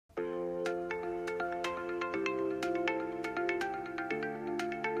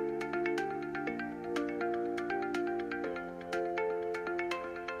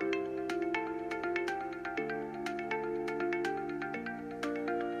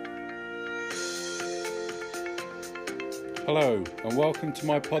Hello and welcome to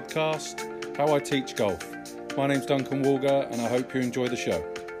my podcast, How I Teach Golf. My name's Duncan Walger and I hope you enjoy the show.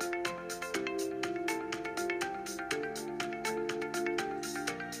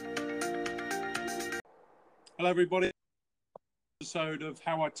 Hello everybody, episode of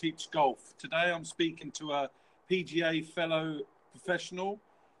How I Teach Golf. Today I'm speaking to a PGA fellow professional,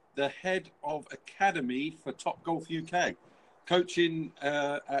 the head of Academy for Top Golf UK, coaching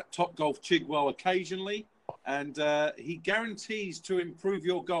at Top Golf Chigwell occasionally. And he guarantees to improve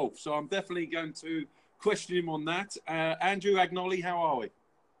your golf. So I'm definitely going to question him on that. Andrew Agnoli, how are we?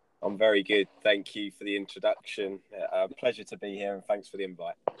 I'm very good. Thank you for the introduction. Pleasure to be here and thanks for the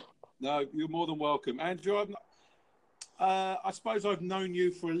invite. No, you're more than welcome. Andrew, I suppose I've known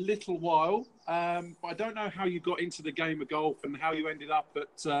you for a little while, but I don't know how you got into the game of golf and how you ended up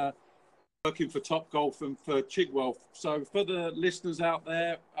at working for Top Golf and for Chigwell. So for the listeners out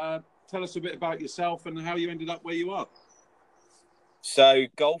there, tell us a bit about yourself and how you ended up where you are. So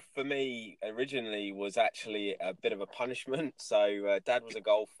golf for me originally was actually a bit of a punishment. So Dad was a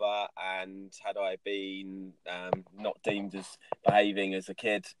golfer, and had I been not deemed as behaving as a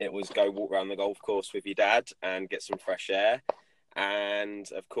kid, it was go walk around the golf course with your dad and get some fresh air.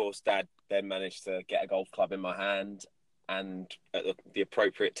 And of course, Dad then managed to get a golf club in my hand, and at the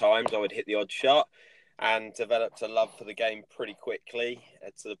appropriate times I would hit the odd shot. And developed a love for the game pretty quickly,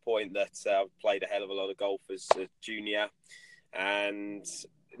 to the point that I played a hell of a lot of golf as a junior and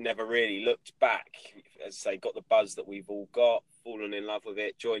never really looked back. As I say, got the buzz that we've all got, fallen in love with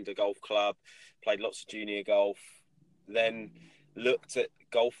it, joined a golf club, played lots of junior golf, then looked at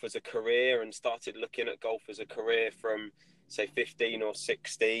golf as a career and started looking at golf as a career from, say, 15 or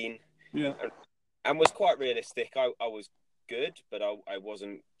 16. Yeah. And was quite realistic. I was good, but I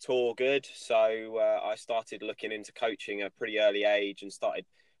wasn't tour good. So I started looking into coaching at a pretty early age and started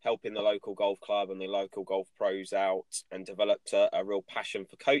helping the local golf club and the local golf pros out, and developed a real passion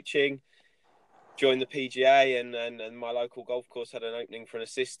for coaching. Joined the PGA and my local golf course had an opening for an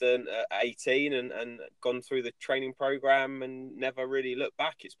assistant at 18 and gone through the training program and never really looked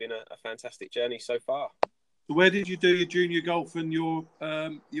back. It's been a fantastic journey so far. Where did you do your junior golf and your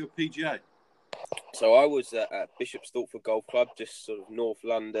PGA? So I was at Bishop Stortford Golf Club, just sort of North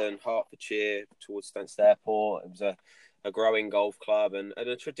London, Hertfordshire, towards Stansted Airport. It was a growing golf club and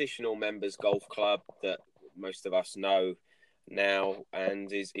a traditional members golf club that most of us know now,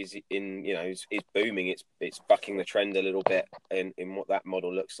 and is in, you know, is booming. It's bucking the trend a little bit in what that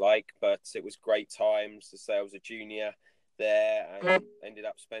model looks like. But it was great times. To say I was a junior there and ended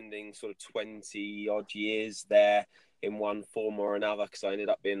up spending sort of 20 odd years there in one form or another, because I ended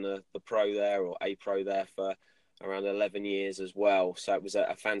up being the pro there, or a pro there, for around 11 years as well. So it was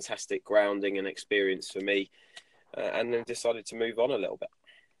a fantastic grounding and experience for me, and then decided to move on a little bit.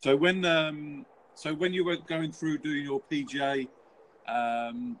 So when you were going through doing your PGA,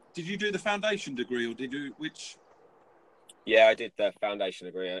 did you do the foundation degree, or did you which? Yeah, I did the foundation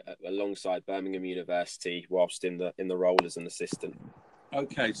degree alongside Birmingham University whilst in the role as an assistant.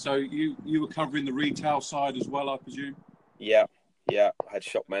 Okay, so you were covering the retail side as well, I presume? Yeah. I had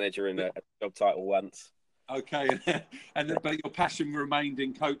shop manager in a job title once. Okay, but your passion remained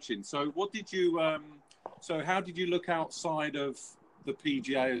in coaching. So what did you? So how did you look outside of the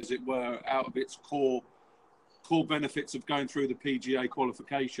PGA, as it were, out of its core benefits of going through the PGA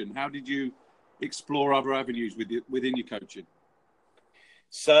qualification? How did you explore other avenues within your coaching?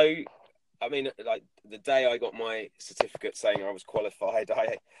 So, I mean, like the day I got my certificate saying I was qualified,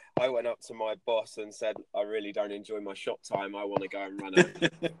 I went up to my boss and said, I really don't enjoy my shop time. I want to go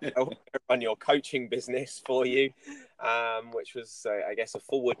and run your coaching business for you, which was, I guess, a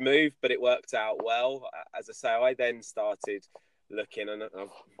forward move, but it worked out well. As I say, I then started looking, and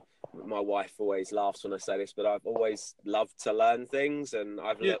my wife always laughs when I say this, but I've always loved to learn things, and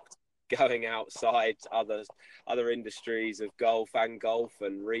I've looked going outside other industries of golf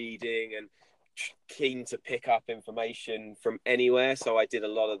and reading, and keen to pick up information from anywhere. So I did a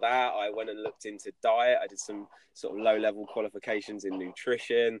lot of that. I went and looked into diet. I did some sort of low-level qualifications in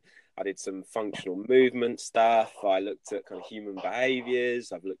nutrition. I did some functional movement stuff. I looked at kind of human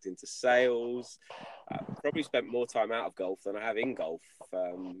behaviors. I've looked into sales. Probably spent more time out of golf than I have in golf.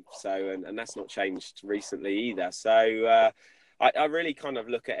 And that's not changed recently either. So I really kind of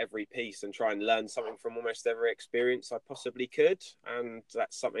look at every piece and try and learn something from almost every experience I possibly could. And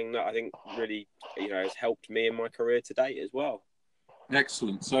that's something that I think really, has helped me in my career to date as well.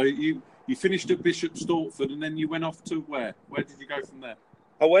 Excellent. So you finished at Bishop Stortford, and then you went off to where? Where did you go from there?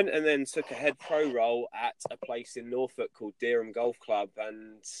 I went and then took a head pro role at a place in Norfolk called Dereham Golf Club,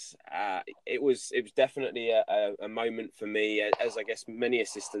 and it was definitely a moment for me, as I guess many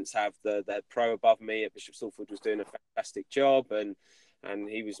assistants have. The head pro above me at Bishop Stortford was doing a fantastic job, and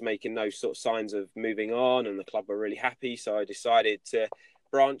he was making no sort of signs of moving on, and the club were really happy. So I decided to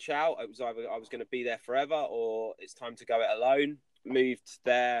branch out. It was either I was going to be there forever, or it's time to go it alone. Moved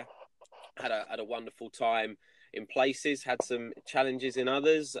there, had a wonderful time in places, had some challenges in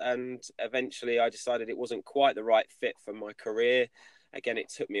others, and eventually I decided it wasn't quite the right fit for my career. Again, it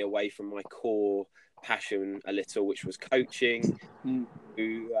took me away from my core passion a little, which was coaching.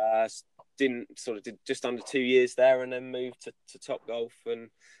 Who did just under 2 years there, and then moved to Top Golf. And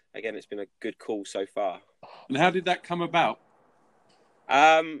again, it's been a good call so far. And how did that come about?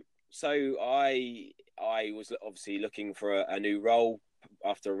 So I was obviously looking for a new role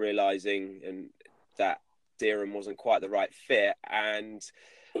after realising that Dereham wasn't quite the right fit, and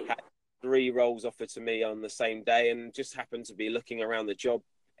had 3 roles offered to me on the same day, and just happened to be looking around the job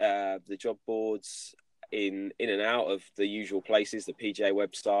boards in and out of the usual places, the PGA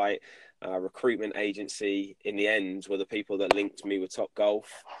website, recruitment agency. In the end, were the people that linked me with Top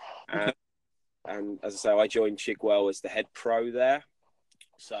Golf, and as I say, I joined Chigwell as the head pro there.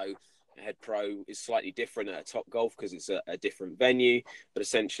 So head pro is slightly different at Top Golf because it's a different venue, but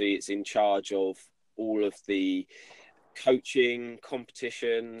essentially it's in charge of all of the coaching,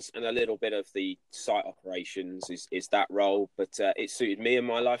 competitions, and a little bit of the site operations is that role. But it suited me and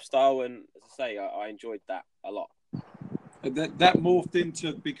my lifestyle, and as I say, I enjoyed that a lot. That morphed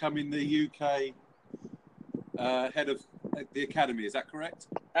into becoming the UK head of the academy, is that correct?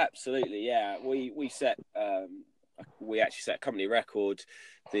 Absolutely, yeah. We actually set a company record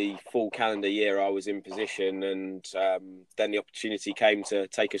the full calendar year I was in position, and then the opportunity came to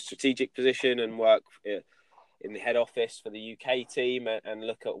take a strategic position and work in the head office for the UK team and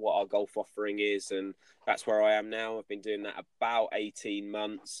look at what our golf offering is, and that's where I am now. I've been doing that about 18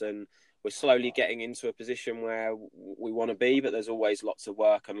 months, and we're slowly getting into a position where we want to be, but there's always lots of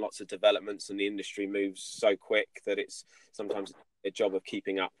work and lots of developments, and the industry moves so quick that it's sometimes a job of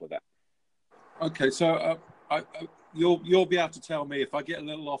keeping up with it. Okay, so you'll be able to tell me if I get a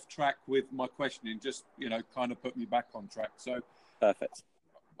little off track with my questioning, just kind of put me back on track. So perfect.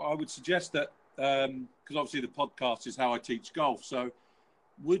 I would suggest that because obviously the podcast is how I teach golf. So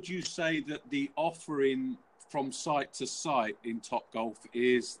would you say that the offering from site to site in Top Golf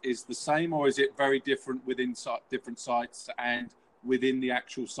is the same, or is it very different within different sites and within the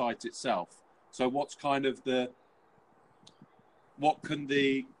actual site itself? So what's kind of what can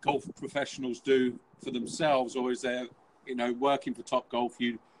the golf professionals do for themselves, or is there, working for Top Golf,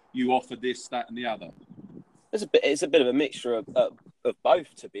 you offer this, that, and the other? It's a bit of a mixture of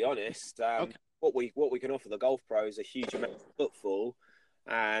both, to be honest. Okay. What we can offer the golf pro is a huge amount of footfall,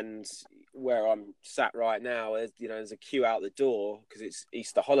 and where I'm sat right now, there's a queue out the door because it's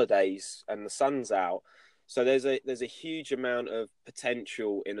Easter holidays and the sun's out. So there's a huge amount of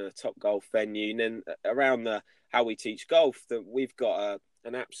potential in a Top Golf venue, and then around how we teach golf, that we've got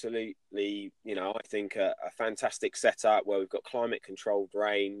an absolutely, I think a fantastic setup where we've got climate controlled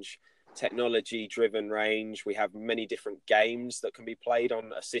range, technology driven range. We have many different games that can be played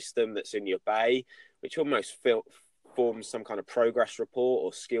on a system that's in your bay, which almost forms some kind of progress report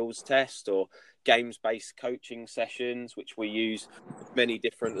or skills test, or games based coaching sessions, which we use many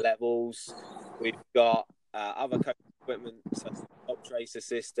different levels. We've got other coaching equipment such as the Top Tracer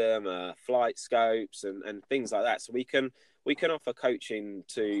system, flight scopes, and things like that. So we can offer coaching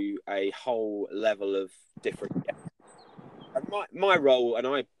to a whole level of different games. And my role, and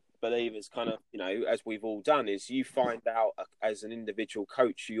I believe is kind of, as we've all done, is you find out as an individual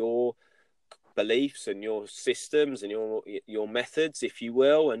coach your beliefs and your systems and your methods, if you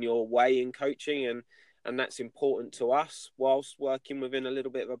will, and your way in coaching, and that's important to us whilst working within a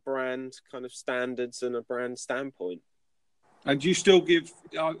little bit of a brand kind of standards and a brand standpoint. And you still give,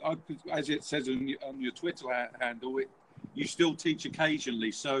 as it says on your Twitter handle, you still teach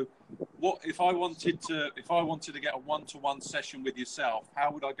occasionally. So what if I wanted to get a one-to-one session with yourself,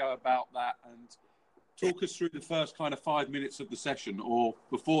 how would I go about that? And talk us through the first kind of 5 minutes of the session or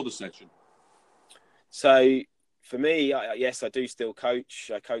before the session. So for me, yes, I do still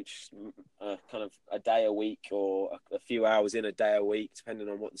coach. I coach kind of a day a week or a few hours in a day a week, depending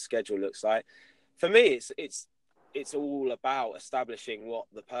on what the schedule looks like. For me, it's all about establishing what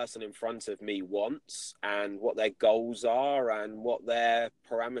the person in front of me wants and what their goals are and what their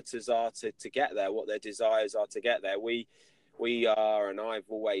parameters are to get there, what their desires are to get there. We are, and I've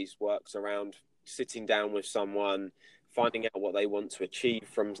always worked around sitting down with someone, finding out what they want to achieve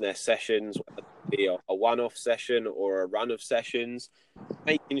from their sessions, whether be a one-off session or a run of sessions,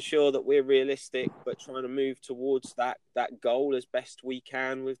 making sure that we're realistic, but trying to move towards that goal as best we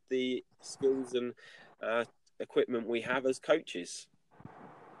can with the skills and equipment we have as coaches.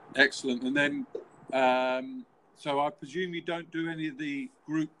 Excellent. And then, so I presume you don't do any of the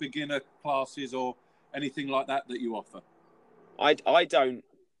group beginner classes or anything like that you offer? I don't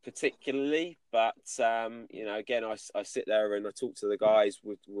particularly, but again, I sit there and I talk to the guys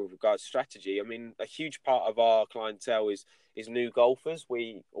with regards to strategy. I mean, a huge part of our clientele is new golfers.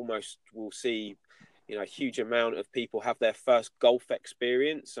 We almost will see, a huge amount of people have their first golf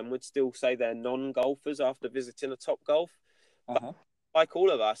experience and would still say they're non-golfers after visiting a Topgolf. But like all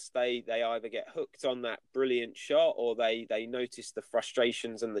of us, they either get hooked on that brilliant shot, or they notice the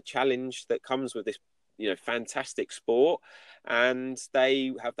frustrations and the challenge that comes with this fantastic sport, and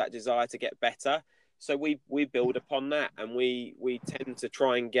they have that desire to get better. So we build upon that, and we tend to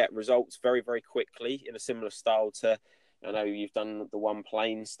try and get results very, very quickly in a similar style to, I know you've done the one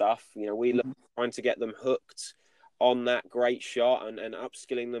plane stuff. We look trying to get them hooked on that great shot and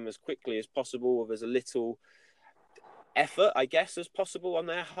upskilling them as quickly as possible with as little effort, I guess, as possible on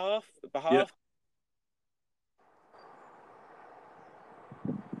their behalf. Yeah.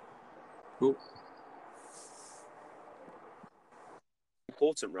 Cool.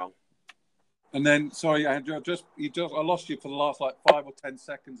 Important role. And then, sorry, Andrew, I lost you for the last 5 or 10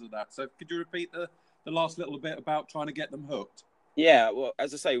 seconds of that. So could you repeat the last little bit about trying to get them hooked? Yeah, well,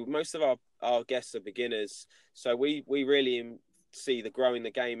 as I say, most of our guests are beginners, so we really see the growing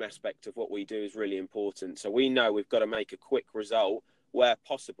the game aspect of what we do is really important. So we know we've got to make a quick result where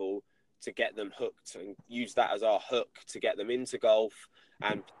possible to get them hooked, and use that as our hook to get them into golf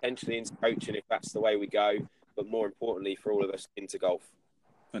and potentially into coaching if that's the way we go, but more importantly for all of us, into golf.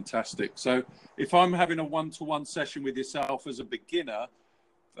 Fantastic. So if I'm having a one-to-one session with yourself as a beginner,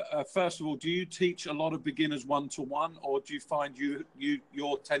 first of all, do you teach a lot of beginners one-to-one, or do you find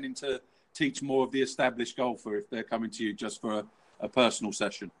you're tending to teach more of the established golfer if they're coming to you just for a personal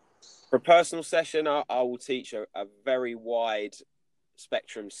session? For a personal session, I will teach a very wide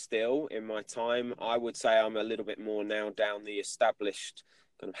spectrum still in my time. I would say I'm a little bit more now down the established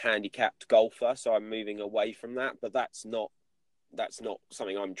kind of handicapped golfer, so I'm moving away from that, but that's not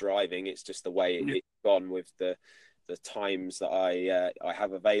something I'm driving. It's just the way it's gone with the times that I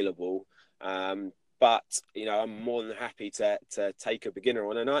have available. But I'm more than happy to take a beginner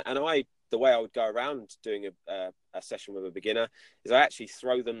on, and I the way I would go around doing a session with a beginner is I actually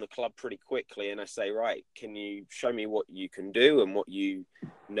throw them the club pretty quickly, and I say, right, can you show me what you can do and what you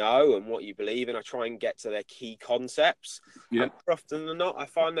know and what you believe? And I try and get to their key concepts. Yeah. And more often than not, I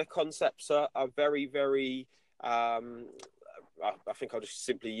find their concepts are very, very I think I'll just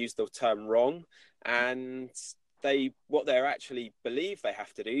simply use the term wrong, and what they actually believe they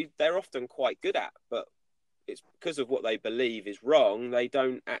have to do, they're often quite good at, but it's because of what they believe is wrong, they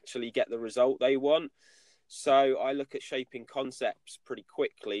don't actually get the result they want. So I look at shaping concepts pretty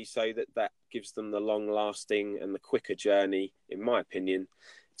quickly so that gives them the long-lasting and the quicker journey, in my opinion,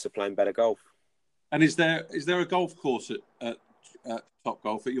 to playing better golf. And is there a golf course at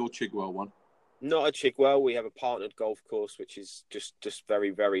Topgolf, at your Chigwell one? Not at Chigwell. We have a partnered golf course, which is just very,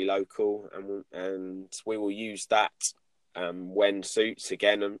 very local, and we will use that when suits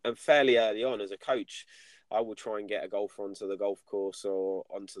again. And fairly early on, as a coach, I will try and get a golfer onto the golf course or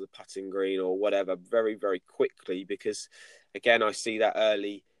onto the putting green or whatever very, very quickly, because again, I see that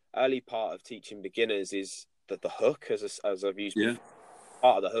early part of teaching beginners is that the hook, as I've used before,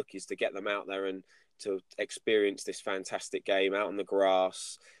 part of the hook is to get them out there and to experience this fantastic game out on the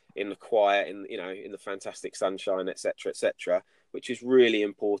grass, in the quiet, in the fantastic sunshine, etc., which is really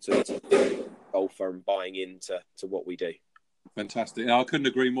important to golfer and buying into what we do. Fantastic. I couldn't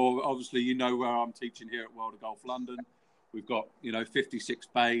agree more. Obviously, where I'm teaching here at World of Golf London. We've got, 56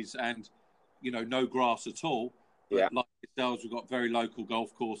 bays and, no grass at all. But like yourselves, we've got very local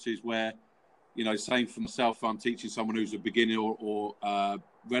golf courses where, same for myself, I'm teaching someone who's a beginner or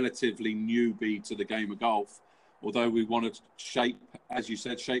relatively newbie to the game of golf. Although we want to shape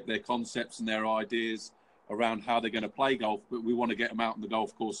their concepts and their ideas around how they're going to play golf, but we want to get them out on the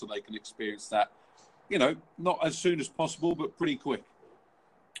golf course so they can experience that, not as soon as possible, but pretty quick.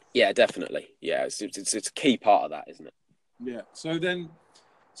 Yeah, definitely. Yeah, it's a key part of that, isn't it? Yeah. So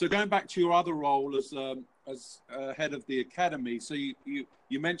going back to your other role as head of the academy, so you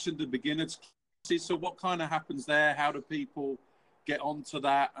mentioned the beginners. So what kind of happens there? How do people get onto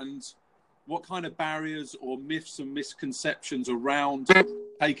that? And what kind of barriers or myths and misconceptions around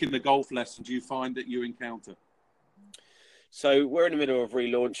taking the golf lesson do you find that you encounter? So we're in the middle of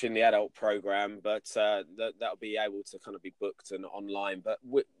relaunching the adult program, but that'll be able to kind of be booked and online. But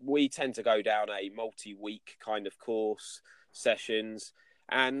we tend to go down a multi-week kind of course, sessions,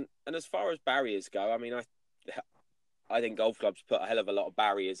 and as far as barriers go, I mean, I think golf clubs put a hell of a lot of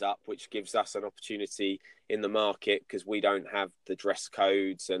barriers up, which gives us an opportunity in the market because we don't have the dress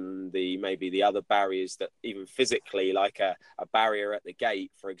codes and maybe the other barriers that even physically, like a barrier at the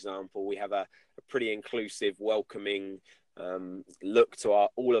gate, for example. We have a pretty inclusive, welcoming look to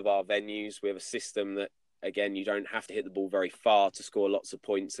all of our venues. We have a system that, again, you don't have to hit the ball very far to score lots of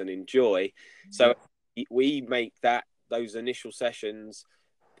points and enjoy. So we make those initial sessions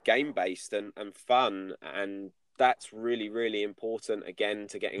game based and fun, and that's really, really important, again,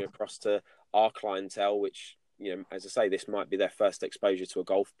 to getting across to our clientele, which, as I say, this might be their first exposure to a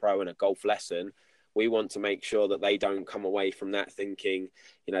golf pro and a golf lesson. We want to make sure that they don't come away from that thinking,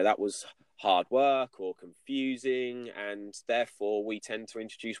 that was hard work or confusing. And therefore, we tend to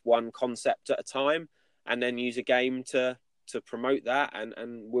introduce one concept at a time and then use a game to promote that.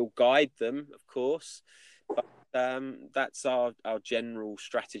 And we'll guide them, of course. But that's our general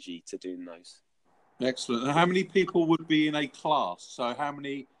strategy to doing those. Excellent. And how many people would be in a class? So how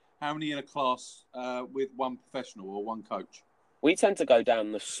many in a class with one professional or one coach? We tend to go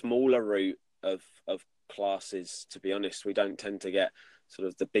down the smaller route of classes, to be honest. We don't tend to get sort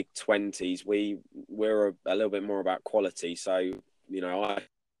of the big 20s. We're a little bit more about quality. So, I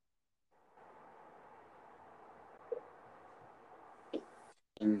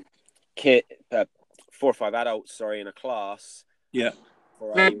 4 or 5 adults, in a class. Yeah.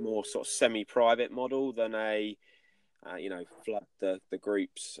 For a more sort of semi-private model than flood the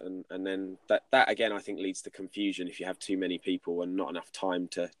groups, and then that again, I think, leads to confusion if you have too many people and not enough time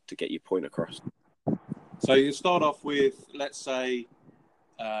to get your point across. So you start off with, let's say,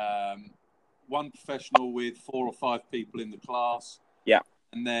 one professional with 4 or 5 people in the class. Yeah.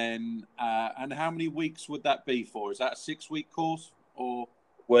 And then, and how many weeks would that be for? Is that a 6-week course or?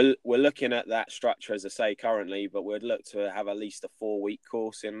 We're looking at that structure, as I say, currently, but we'd look to have at least a 4-week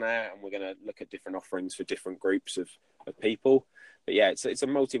course in there, and we're going to look at different offerings for different groups of people. But yeah, it's a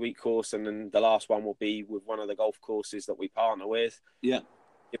multi-week course, and then the last one will be with one of the golf courses that we partner with. Yeah,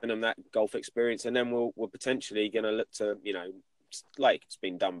 giving them that golf experience, and then we're potentially going to look to, like it's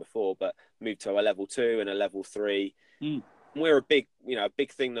been done before, but move to a level 2 and a level 3. We're a big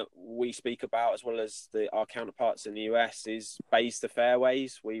thing that we speak about, as well as our counterparts in the US, is bays to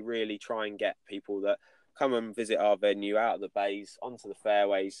fairways. We really try and get people that come and visit our venue out of the bays onto the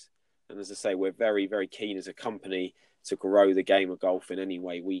fairways. And as I say, we're very, very keen as a company to grow the game of golf in any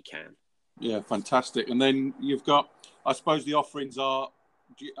way we can. Yeah, fantastic. And then you've got, I suppose the offerings are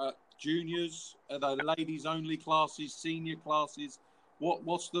juniors, are they ladies only classes, senior classes?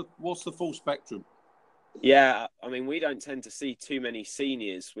 What's the full spectrum? Yeah, I mean, we don't tend to see too many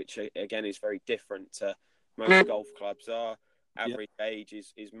seniors, which again is very different to most golf clubs. Our average age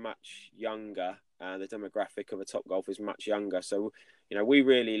is much younger. The demographic of a top golf is much younger. So, we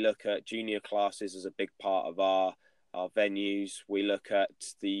really look at junior classes as a big part of our venues. We look at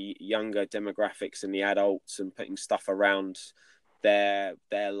the younger demographics and the adults and putting stuff around their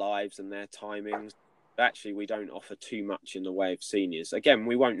lives and their timings. Actually, we don't offer too much in the way of seniors. Again,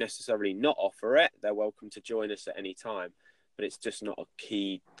 we won't necessarily not offer it. They're welcome to join us at any time, but it's just not a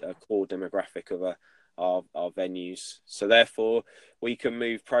core demographic of our venues. So therefore, we can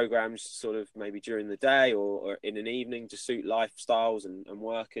move programs sort of maybe during the day or in an evening to suit lifestyles and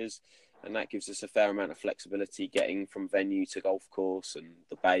workers. And that gives us a fair amount of flexibility getting from venue to golf course and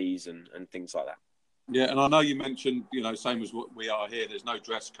the bays and things like that. Yeah, and I know you mentioned, same as what we are here, there's no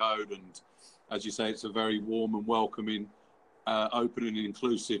dress code, and as you say, it's a very warm and welcoming, open and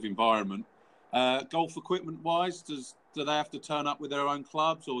inclusive environment. Golf equipment-wise, do they have to turn up with their own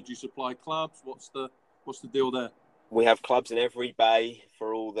clubs, or do you supply clubs? What's the deal there? We have clubs in every bay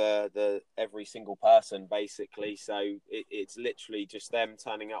for all the every single person, basically. So it's literally just them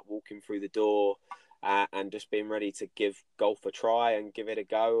turning up, walking through the door, and just being ready to give golf a try and give it a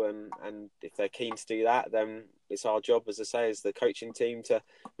go. And if they're keen to do that, then it's our job, as I say, as the coaching team, to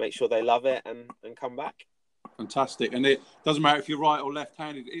make sure they love it and come back. Fantastic. And it doesn't matter if you're right or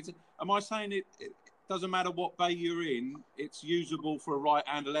left-handed. Am I saying it doesn't matter what bay you're in, it's usable for a right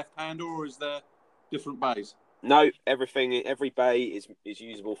and a left-hander, or is there different bays? No, every bay is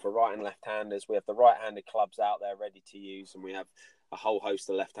usable for right and left-handers. We have the right-handed clubs out there ready to use, and we have a whole host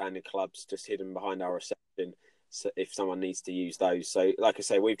of left-handed clubs just hidden behind our reception, so if someone needs to use those. So, like I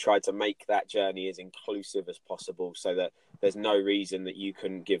say, we've tried to make that journey as inclusive as possible so that there's no reason that you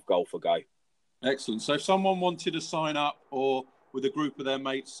couldn't give golf a go. Excellent. So if someone wanted to sign up, or with a group of their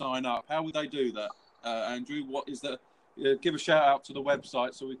mates sign up, how would they do that, Andrew? What is give a shout out to the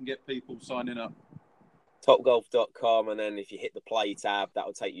website so we can get people signing up. Topgolf.com, and then if you hit the play tab, that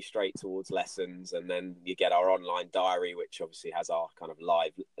will take you straight towards lessons, and then you get our online diary, which obviously has our kind of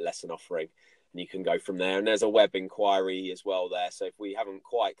live lesson offering, and you can go from there. And there's a web inquiry as well there, so if we haven't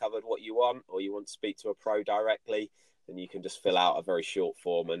quite covered what you want, or you want to speak to a pro directly, then you can just fill out a very short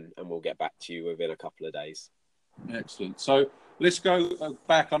form, and we'll get back to you within a couple of days. Excellent. So let's go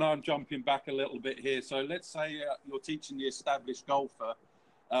back. I know I'm jumping back a little bit here. So let's say you're teaching the established golfer.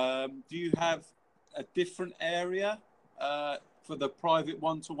 Do you have a different area for the private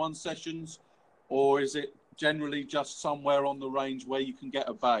one-to-one sessions, or is it generally just somewhere on the range where you can get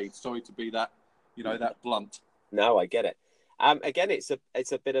a bathe? Sorry to be that, that blunt. No, I get it. Again, it's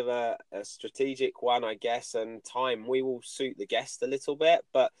a bit of a strategic one, I guess, and time. We will suit the guest a little bit,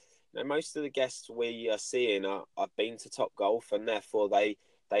 but most of the guests we are seeing have been to Topgolf, and therefore they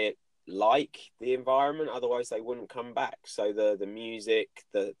like the environment, otherwise they wouldn't come back. So the music,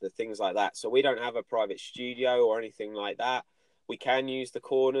 the things like that. So we don't have a private studio or anything like that. We can use the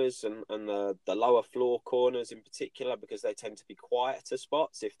corners and the lower floor corners in particular, because they tend to be quieter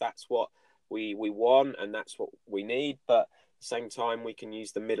spots if that's what we want and that's what we need. But at the same time, we can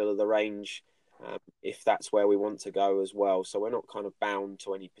use the middle of the range if that's where we want to go as well. So we're not kind of bound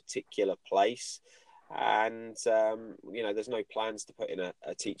to any particular place. And, there's no plans to put in a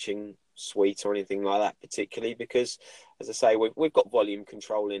teaching suite or anything like that particularly, because, as I say, we've got volume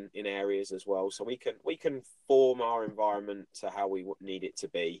control in areas as well. So we can form our environment to how we need it to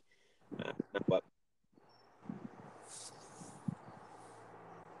be.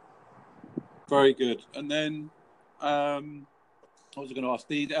 Very good. And then I was going to ask,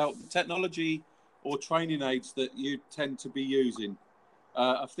 the technology or training aids that you tend to be using.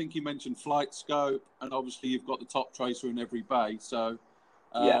 I think you mentioned Flight Scope, and obviously you've got the Top Tracer in every bay. So,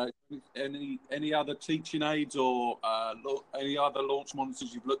 any other teaching aids or any other launch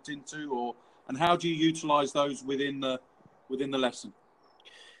monitors you've looked into, and how do you utilise those within the lesson?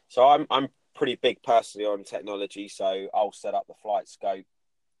 So I'm pretty big personally on technology. So I'll set up the Flight Scope,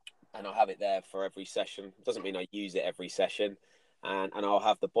 and I'll have it there for every session. It doesn't mean I use it every session, and I'll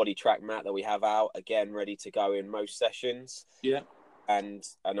have the body track mat that we have out again ready to go in most sessions. Yeah. And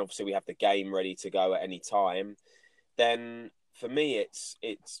obviously we have the game ready to go at any time. Then for me, it's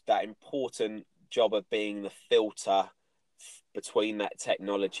that important job of being the filter between that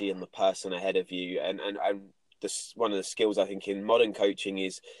technology and the person ahead of you. And one of the skills I think in modern coaching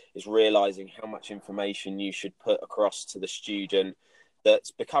is realizing how much information you should put across to the student,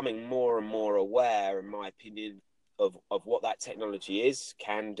 that's becoming more and more aware, in my opinion, of what that technology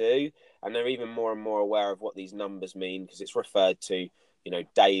can do, and they're even more and more aware of what these numbers mean, because it's referred to,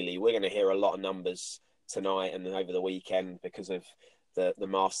 daily. We're going to hear a lot of numbers tonight and over the weekend because of the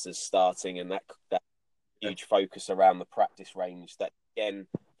Masters starting, and that huge focus around the practice range. That again,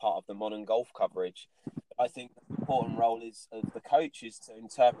 part of the modern golf coverage. I think the important role of the coach is to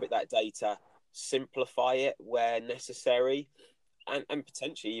interpret that data, simplify it where necessary, and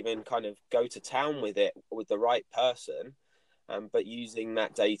potentially even kind of go to town with it with the right person, but using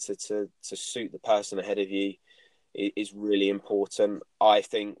that data to suit the person ahead of you is really important. I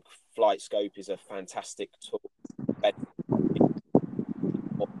think Flight Scope is a fantastic tool.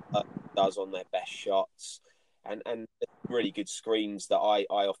 What it does on their best shots, and really good screens that I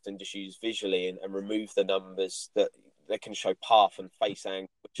often just use visually and remove the numbers that they can show path and face angle,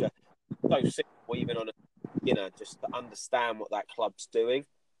 which are so simple even on just to understand what that club's doing.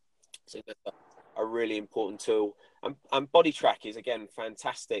 So that's a really important tool. And body track is again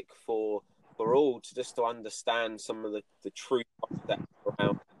fantastic for all to understand some of the true concepts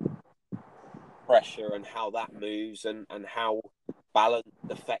around pressure and how that moves and how balance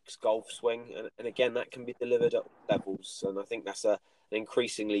affects golf swing. And again, that can be delivered at levels. And I think that's an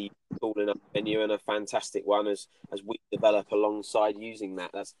increasingly tool in our venue, and a fantastic one as we develop alongside using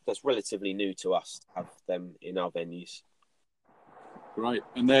that. That's relatively new to us to have them in our venues. Great.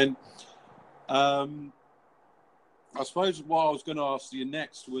 And then I suppose what I was going to ask you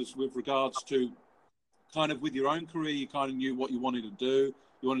next was with regards to kind of with your own career, you kind of knew what you wanted to do.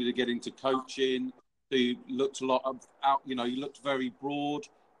 You wanted to get into coaching. So you looked a lot out, you looked very broad,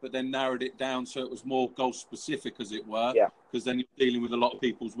 but then narrowed it down so it was more goal specific, as it were. Yeah. Because then you're dealing with a lot of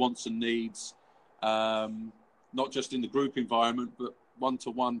people's wants and needs, not just in the group environment, but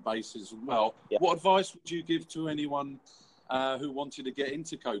one-to-one basis as well. Yeah. What advice would you give to anyone who wanted to get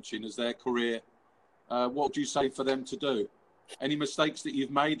into coaching as their career? What would you say for them to do? Any mistakes that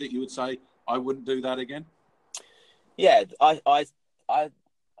you've made that you would say, I wouldn't do that again? Yeah, I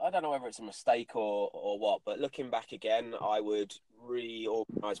don't know whether it's a mistake or what, but looking back again, I would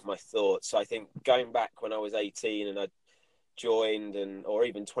reorganise my thoughts. So I think going back when I was 18 and joined or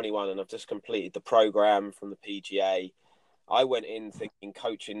even 21 and I've just completed the program from the PGA, I went in thinking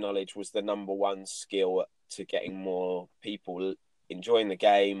coaching knowledge was the number one skill to getting more people enjoying the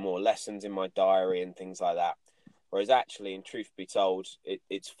game, more lessons in my diary and things like that. Whereas actually, in truth be told,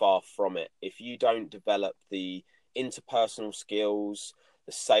 it's far from it. If you don't develop the interpersonal skills,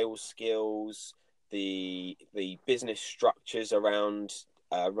 the sales skills, the business structures around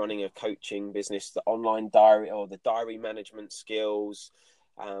running a coaching business, the online diary or the diary management skills,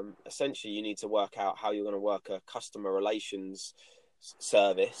 essentially you need to work out how you're going to work a customer relations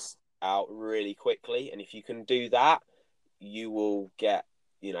service out really quickly. And if you can do that, you will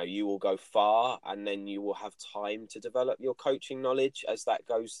go far, and then you will have time to develop your coaching knowledge as that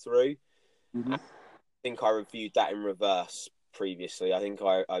goes through. Mm-hmm. I think I reviewed that in reverse previously. I think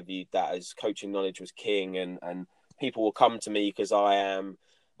I viewed that as coaching knowledge was king, and people will come to me because I am,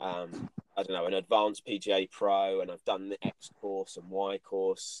 I don't know, an advanced PGA pro, and I've done the X course and Y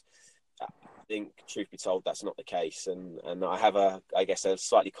course. I think, truth be told, that's not the case, and I have a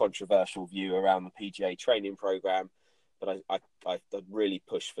slightly controversial view around the PGA training program. But I really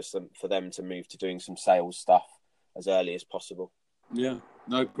push for them to move to doing some sales stuff as early as possible. Yeah,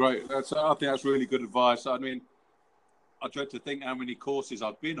 no, great. I think that's really good advice. I mean, I dread to think how many courses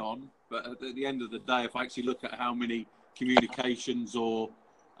I've been on, but at the end of the day, if I actually look at how many communications or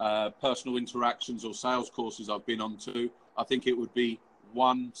personal interactions or sales courses I've been on to, I think it would be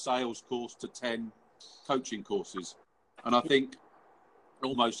one sales course to 10 coaching courses. And I think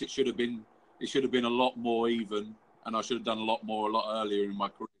almost it should have been a lot more even. And I should have done a lot earlier in my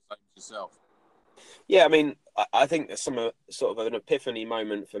career, same as yourself. Yeah, I mean, I think there's some sort of an epiphany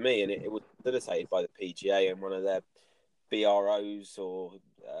moment for me, and it was facilitated by the PGA and one of their BROs or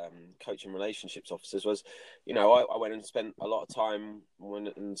coaching relationships officers was, I went and spent a lot of time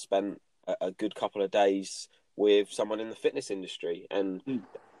and spent a good couple of days with someone in the fitness industry. And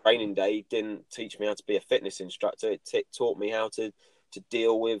training day didn't teach me how to be a fitness instructor. It taught me how to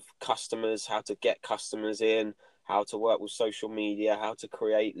deal with customers, how to get customers in, how to work with social media, how to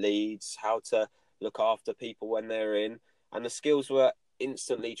create leads, how to look after people when they're in. And the skills were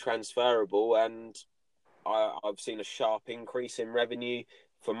instantly transferable. And I've seen a sharp increase in revenue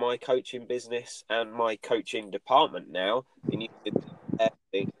for my coaching business and my coaching department now in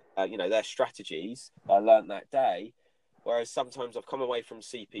their strategies I learned that day. Whereas sometimes I've come away from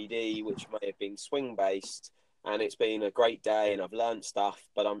CPD, which may have been swing based, and it's been a great day and I've learned stuff,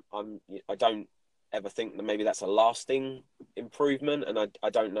 but I don't ever think that maybe that's a lasting improvement, and I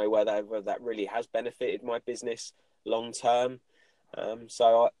don't know whether that really has benefited my business long term.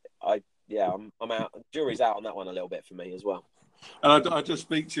 So I'm out. Jury's out on that one a little bit for me as well. And I just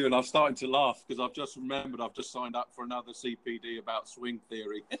speak to you, and I'm starting to laugh because I've just remembered I've just signed up for another CPD about swing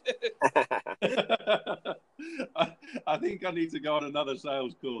theory. I think I need to go on another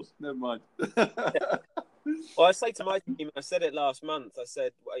sales course. Never mind. Well, I say to my team, I said it last month. I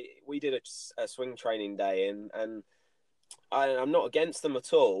said we did a swing training day, and I'm not against them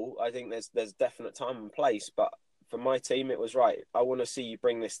at all. I think there's definite time and place, but for my team, it was right. I want to see you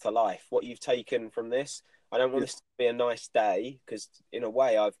bring this to life. What you've taken from this, I don't want this to be a nice day, because in a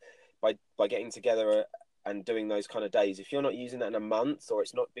way, by getting together and doing those kind of days, if you're not using that in a month or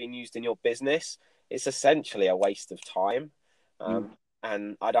it's not being used in your business, it's essentially a waste of time.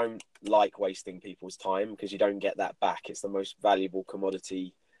 And I don't like wasting people's time because you don't get that back. It's the most valuable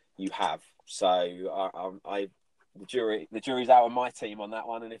commodity you have. So the jury's out on my team on that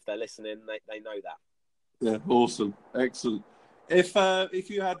one, and if they're listening, they know that. Yeah, awesome, excellent. If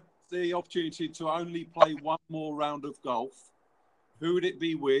you had the opportunity to only play one more round of golf, who would it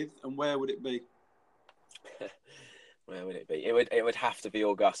be with, and where would it be? Where would it be? It would have to be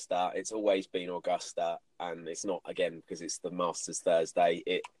Augusta. It's always been Augusta, and it's not, again, because it's the Masters Thursday.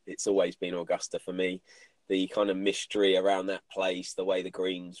 It's always been Augusta for me. The kind of mystery around that place, the way the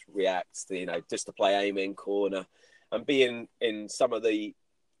greens react, just to play aiming corner, and being in some of the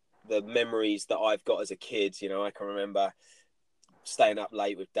memories that I've got as a kid. I can remember staying up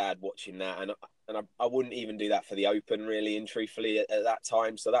late with Dad watching that, and I wouldn't even do that for the Open, really and truthfully, at that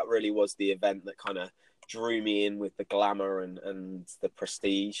time. So that really was the event that kind of drew me in with the glamour and the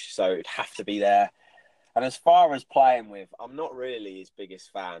prestige. So it'd have to be there. And as far as playing with, I'm not really his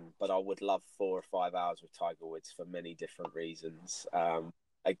biggest fan, but I would love 4 or 5 hours with Tiger Woods for many different reasons.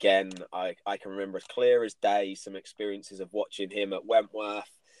 Again, I can remember as clear as day some experiences of watching him at Wentworth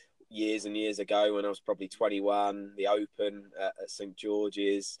years and years ago when I was probably 21, the Open at St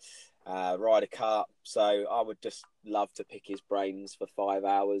George's, Ryder Cup. So I would just love to pick his brains for 5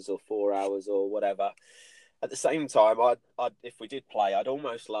 hours or 4 hours or whatever. at the same time, I'd if we did play, I'd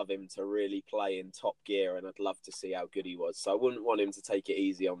almost love him to really play in top gear, and I'd love to see how good he was. So I wouldn't want him to take it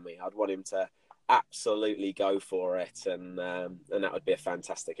easy on me. I'd want him to absolutely go for it, and that would be a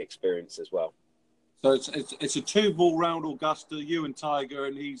fantastic experience as well. So it's a 2-ball round Augusta, you and Tiger,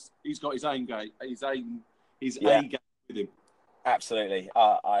 and he's got his aim game, his A game with him. Absolutely.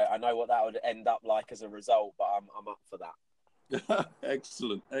 I know what that would end up like as a result, but I'm up for that.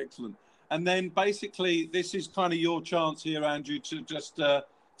 Excellent. And then basically, this is kind of your chance here, Andrew, to just to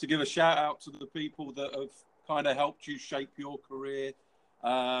give a shout out to the people that have kind of helped you shape your career.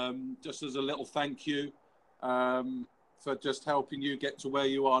 Just as a little thank you for just helping you get to where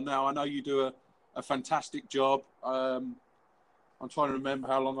you are now. I know you do a fantastic job. I'm trying to remember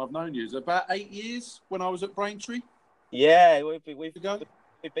how long I've known you. Is it about 8 years when I was at Braintree? Yeah, we've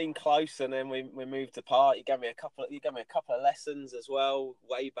been close, and then we moved apart. You gave me a couple of lessons as well,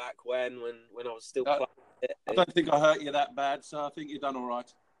 way back when I was still playing. I don't think I hurt you that bad, so I think you've done all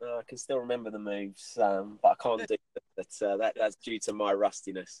right. I can still remember the moves, but I can't do it. That's due to my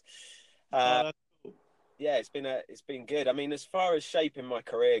rustiness. That's cool. Yeah, it's been good. I mean, as far as shaping my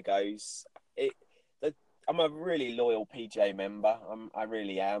career goes, I'm a really loyal PGA member. I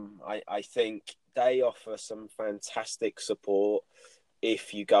really am. I think they offer some fantastic support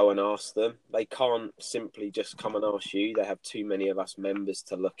if you go and ask them. They can't simply just come and ask you. They have too many of us members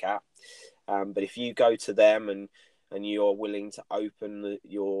to look at. But if you go to them and you're willing to open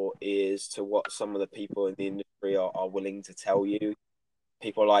your ears to what some of the people in the industry are willing to tell you,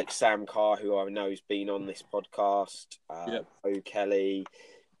 people like Sam Carr, who I know has been on this podcast, O'Kelly,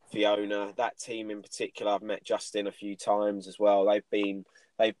 Fiona, that team in particular. I've met Justin a few times as well.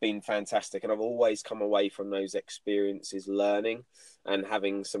 They've been fantastic, and I've always come away from those experiences learning and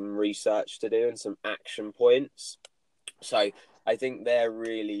having some research to do and some action points. So I think they're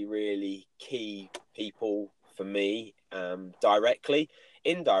really, really key people for me, directly.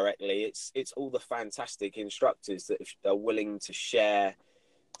 Indirectly, it's all the fantastic instructors that are willing to share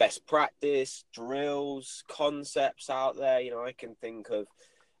best practice, drills, concepts out there. I can think of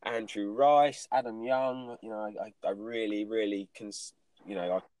Andrew Rice, Adam Young. I really, really can. I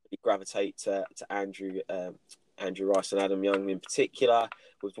really gravitate to Andrew Rice and Adam Young in particular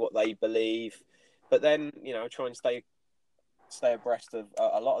with what they believe. But then, try and stay abreast of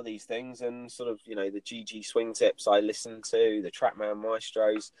a lot of these things, and sort of, the GG swing tips I listen to, the TrackMan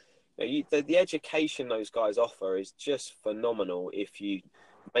Maestros. The education those guys offer is just phenomenal if you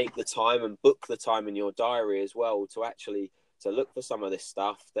make the time and book the time in your diary as well to look for some of this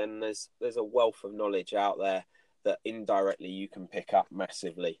stuff. Then there's a wealth of knowledge out there that indirectly you can pick up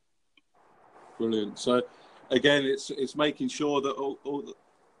massively. Brilliant. So again, it's making sure that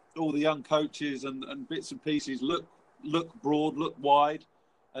all the young coaches and bits and pieces look broad, look wide,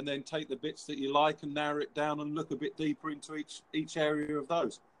 and then take the bits that you like and narrow it down and look a bit deeper into each area of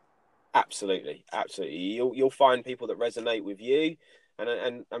those. Absolutely. You'll find people that resonate with you,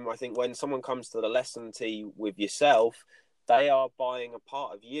 and I think when someone comes to the lesson tee with yourself, they are buying a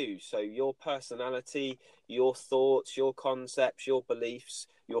part of you. So your personality, your thoughts, your concepts, your beliefs,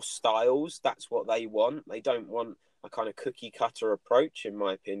 your styles, that's what they want. They don't want a kind of cookie cutter approach, in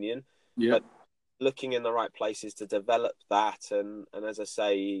my opinion. Yeah. But looking in the right places to develop that. And as I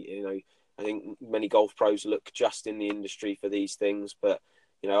say, I think many golf pros look just in the industry for these things, but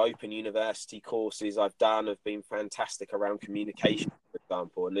Open University courses I've done have been fantastic around communication, for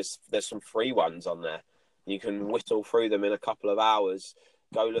example. And there's some free ones on there. You can whittle through them in a couple of hours.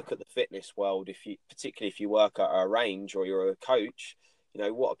 Go look at the fitness world, particularly if you work at a range or you're a coach.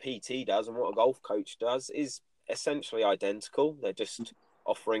 What a PT does and what a golf coach does is essentially identical. They're just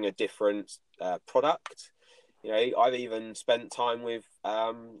offering a different product. I've even spent time with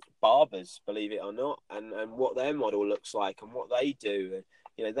barbers, believe it or not, and what their model looks like and what they do.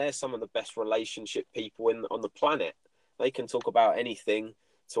 They're some of the best relationship people on the planet. They can talk about anything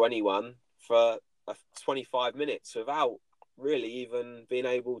to anyone for 25 minutes without really even being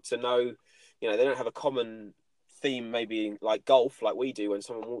able to know. They don't have a common theme, maybe like golf, like we do when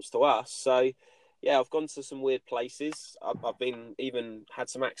someone walks to us. So yeah, I've gone to some weird places. I've been even had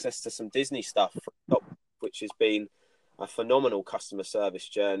some access to some Disney stuff, which has been a phenomenal customer service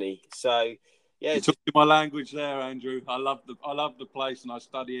journey. So yeah, you're talking my language there, Andrew. I love the place and I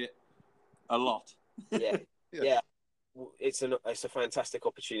study it a lot. Yeah. It's a fantastic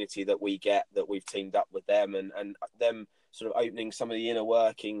opportunity that we get, that we've teamed up with them, and them sort of opening some of the inner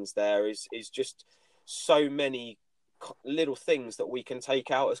workings there is just so many little things that we can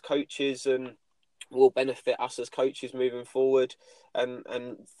take out as coaches and will benefit us as coaches moving forward, and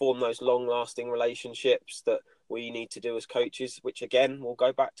form those long lasting relationships that we need to do as coaches, which again will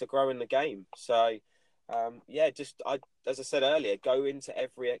go back to growing the game. So As I said earlier, go into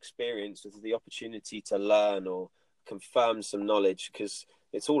every experience with the opportunity to learn or confirm some knowledge, because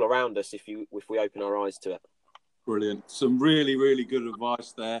it's all around us if we open our eyes to it. Brilliant. Some really, really good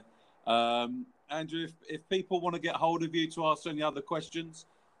advice there. Andrew, if people want to get hold of you to ask any other questions,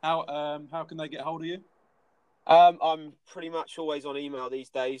 how can they get hold of you? I'm pretty much always on email these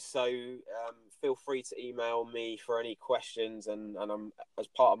days, so feel free to email me for any questions. And I'm, as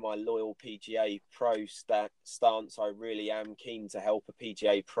part of my loyal PGA Pro stance, I really am keen to help a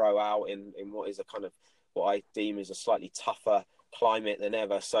PGA Pro out in what is a kind of what I deem is a slightly tougher climate than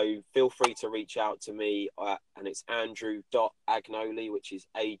ever. So feel free to reach out to me, and it's andrew.agnoli, which is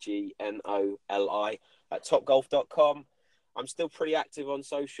AGNOLI, at topgolf.com. I'm still pretty active on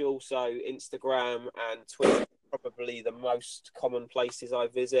social, so Instagram and Twitter are probably the most common places I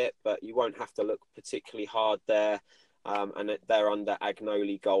visit, but you won't have to look particularly hard there. And they're under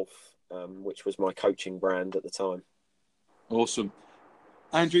Agnoli Golf, which was my coaching brand at the time. Awesome.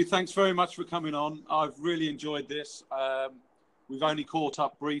 Andrew, thanks very much for coming on. I've really enjoyed this. We've only caught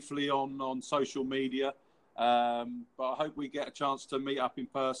up briefly on social media, but I hope we get a chance to meet up in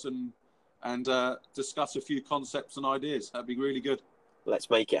person and discuss a few concepts and ideas. That'd be really good. Let's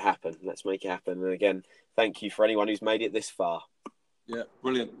make it happen. And again, thank you for anyone who's made it this far. Yeah,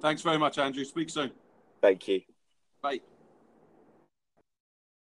 brilliant. Thanks very much, Andrew. Speak soon. Thank you. Bye.